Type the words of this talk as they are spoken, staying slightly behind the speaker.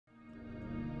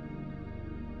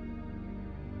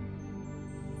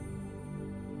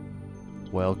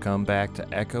Welcome back to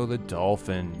Ecco the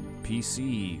Dolphin,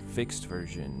 PC, fixed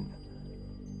version.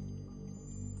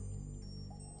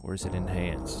 Or is it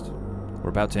enhanced? We're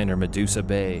about to enter Medusa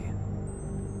Bay.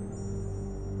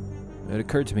 It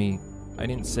occurred to me, I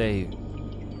didn't say,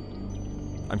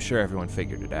 I'm sure everyone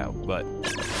figured it out, but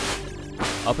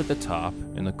up at the top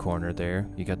in the corner there,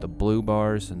 you got the blue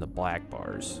bars and the black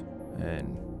bars.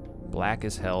 And black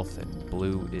is health and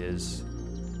blue is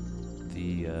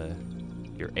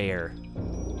your air.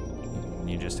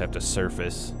 You just have to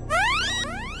surface.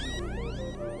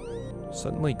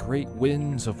 Suddenly great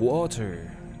winds of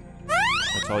water.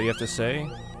 That's all you have to say?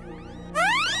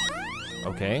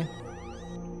 Okay.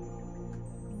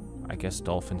 I guess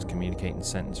dolphins communicate in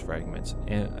sentence fragments.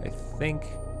 And I think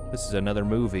this is another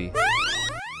movie.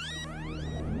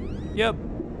 Yep.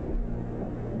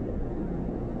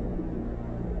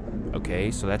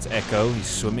 Okay, so that's Ecco. He's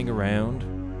swimming around.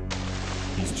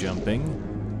 He's jumping.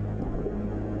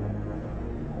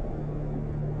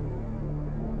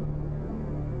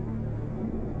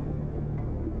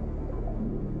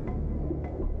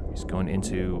 He's going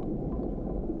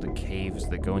into the caves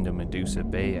that go into Medusa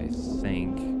Bay, I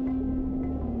think.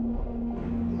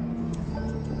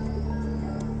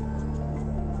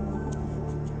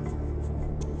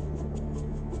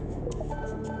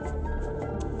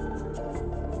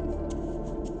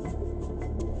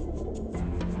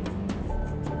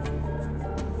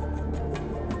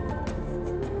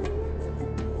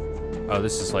 Oh,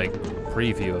 this is like a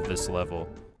preview of this level.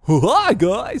 Hi,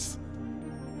 guys!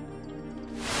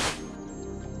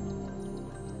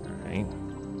 Alright.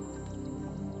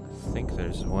 I think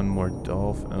there's one more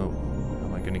dolphin. Oh, how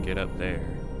am I gonna get up there?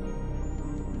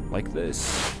 Like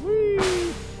this.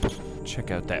 Whee!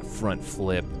 Check out that front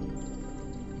flip.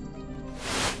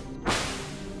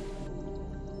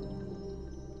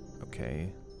 Okay.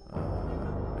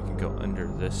 I can go under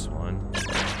this one.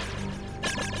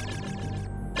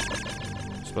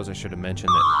 I suppose I should have mentioned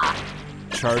that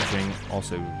charging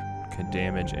also can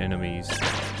damage enemies.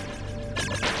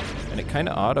 And it kind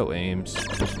of auto-aims.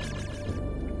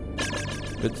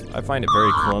 I find it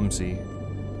very clumsy.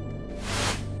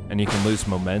 And you can lose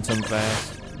momentum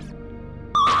fast.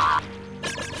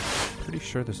 Pretty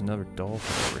sure there's another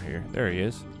dolphin over here. There he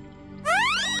is.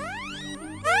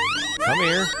 Come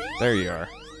here. There you are.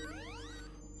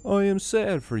 I am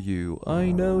sad for you.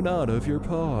 I know not of your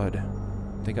pod.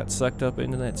 They got sucked up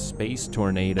into that space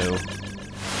tornado.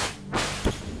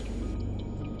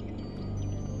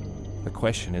 The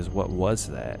question is, what was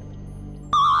that?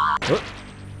 Oh.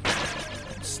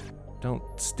 Don't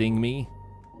sting me.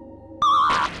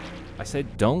 I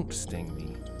said don't sting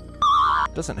me.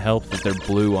 It doesn't help that they're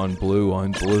blue on blue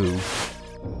on blue.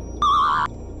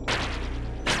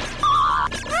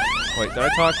 Wait, did I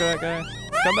talk to that guy?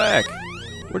 Come back.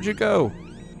 Where'd you go?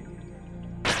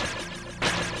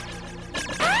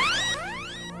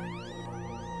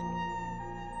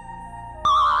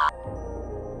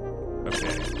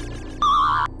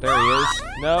 There he is.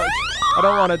 No, I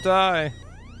don't want to die.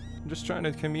 I'm just trying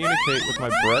to communicate with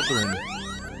my brethren.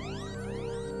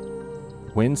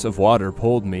 Winds of water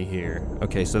pulled me here.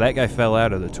 Okay, so that guy fell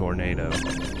out of the tornado.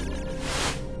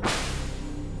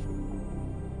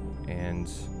 And...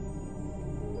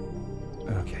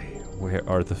 okay, where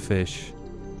are the fish?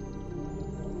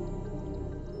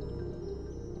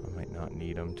 I might not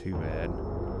need them too bad.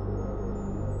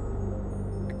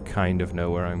 I kind of know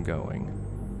where I'm going.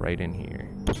 Right in here.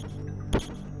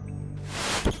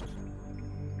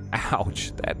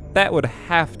 Ouch, that would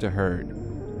have to hurt.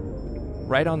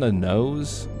 Right on the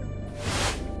nose?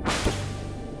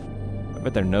 I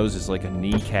bet their nose is like a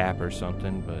kneecap or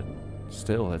something, but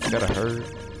still, it's gotta hurt.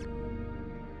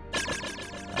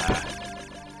 Ah.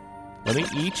 Let me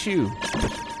eat you.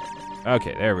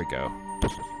 Okay, there we go.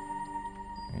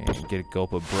 And get a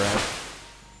gulp of breath.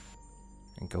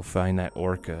 And go find that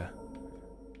orca.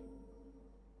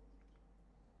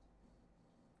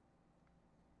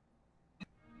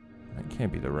 That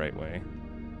can't be the right way.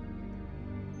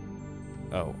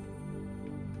 Oh.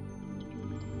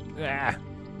 Ah! I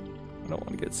don't want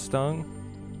to get stung.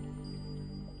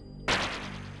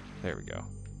 There we go.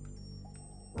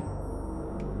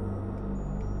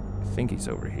 I think he's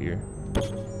over here.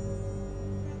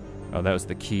 Oh, that was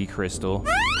the key crystal.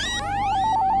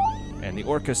 And the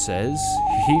orca says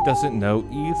he doesn't know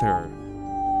either.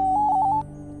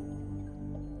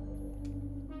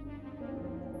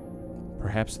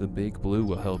 Perhaps the big blue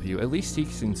will help you. At least he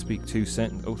can speak three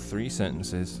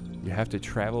sentences. You have to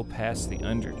travel past the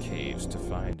undercaves to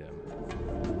find him.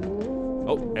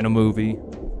 Oh, and a movie.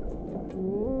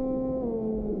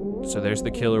 So there's the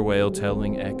killer whale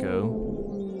telling Ecco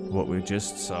what we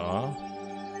just saw.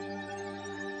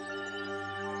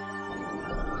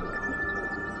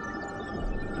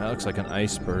 That looks like an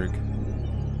iceberg.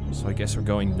 So I guess we're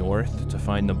going north to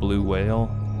find the blue whale.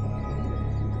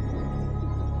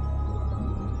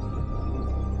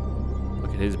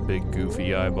 Look at his big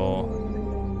goofy eyeball.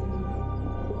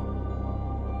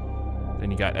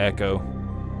 Then you got Echo.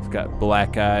 He's got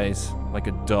black eyes, like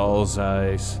a doll's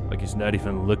eyes, like he's not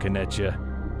even looking at you.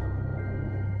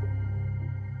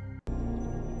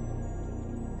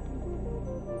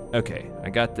 Okay,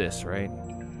 I got this, right?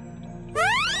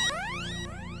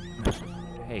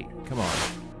 Hey, come on.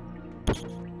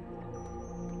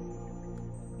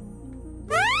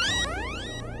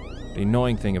 The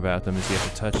annoying thing about them is you have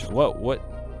to touch. Whoa, what?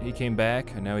 He came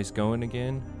back and now he's going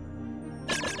again?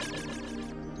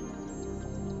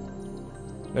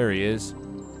 There he is.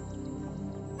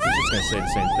 He's just gonna say the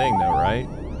same thing though, right?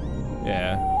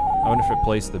 Yeah. I wonder if it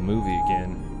plays the movie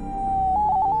again.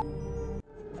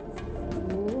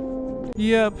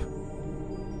 Yep.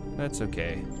 That's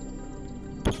okay.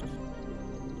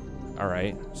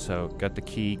 Alright, so got the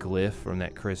key glyph from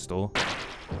that crystal.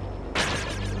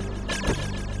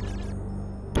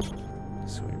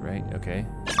 Sweet, right? Okay.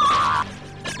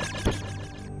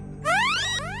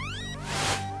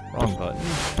 Wrong button.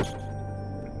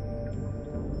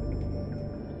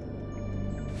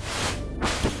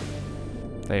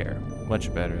 There.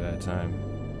 Much better that time.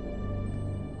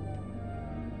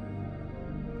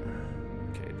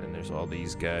 Okay, then there's all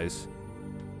these guys.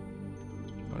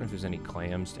 I wonder if there's any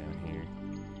clams down here.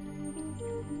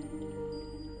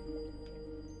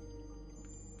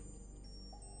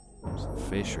 There's a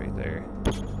fish right there.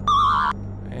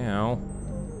 Ow.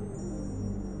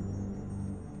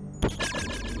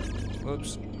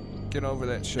 Whoops. Get over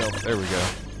that shelf. There we go.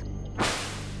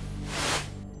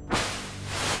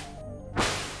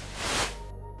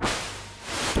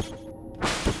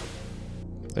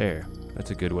 There.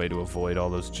 That's a good way to avoid all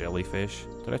those jellyfish.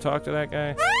 Did I talk to that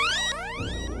guy?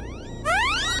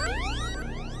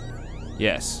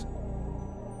 Yes.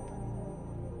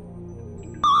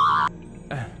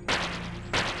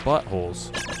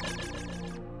 Buttholes.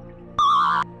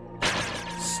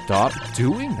 Stop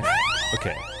doing that.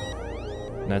 Okay.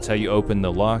 And that's how you open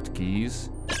the locked keys.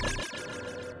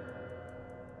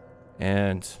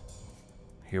 And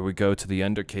here we go to the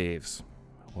Under Caves.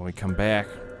 When we come back,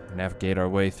 navigate our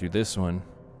way through this one.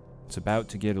 It's about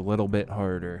to get a little bit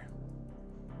harder.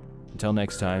 Until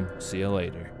next time, see you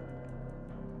later.